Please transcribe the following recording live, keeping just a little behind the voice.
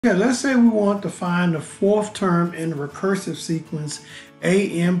Okay, let's say we want to find the fourth term in the recursive sequence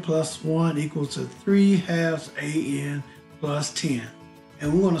an plus 1 equals to 3/2 an plus 10.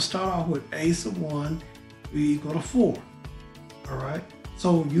 And we're going to start off with a sub 1 equal to 4. All right,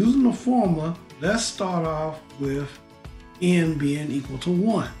 so using the formula, let's start off with n being equal to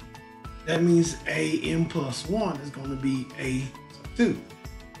 1. That means an plus 1 is going to be a sub 2.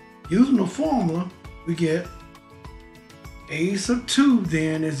 Using the formula, we get a sub 2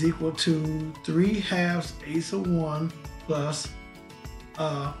 then is equal to 3/2 a sub 1 plus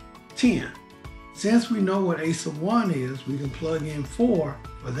 10. Since we know what a sub 1 is, we can plug in 4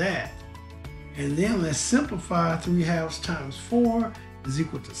 for that. And then let's simplify. 3/2 times 4 is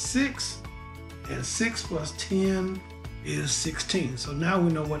equal to 6. And 6 plus 10 is 16. So now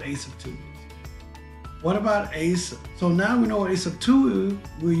we know what a sub 2 is. What about a sub? So now we know what a sub 2 is.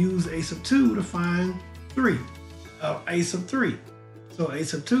 We'll use a sub 2 to find 3. A sub 3. So a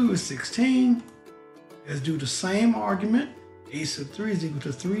sub 2 is 16. Let's do the same argument. A sub 3 is equal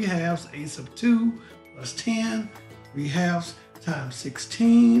to 3/2 a sub 2 plus 10. 3/2 times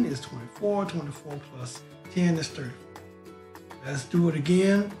 16 is 24. 24 plus 10 is 34. Let's do it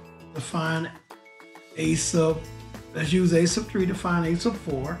again to find a sub. Let's use a sub 3 to find a sub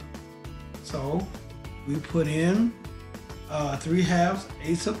 4. So we put in 3/2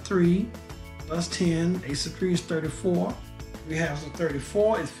 a sub 3 plus 10, a sub 3 is 34. 3/2 of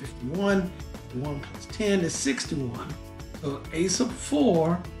 34 is 51. 1 plus 10 is 61. So a sub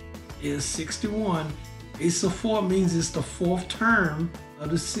 4 is 61. A sub 4 means it's the fourth term of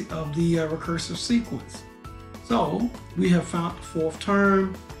the recursive sequence. So we have found the fourth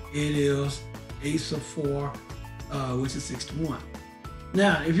term. It is a sub 4, which is 61.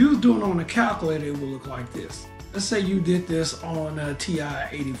 Now, if you were doing it on a calculator, it would look like this. Let's say you did this on a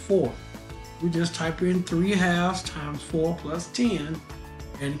TI-84. We just type in 3/2 times 4 plus 10,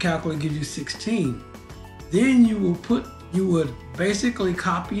 and the calculator gives you 16. Then you would basically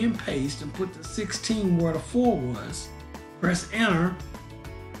copy and paste and put the 16 where the 4 was, press enter,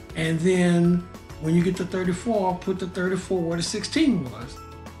 and then when you get to 34, put the 34 where the 16 was,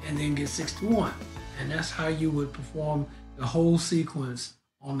 and then get 61. And that's how you would perform the whole sequence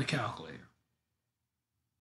on the calculator.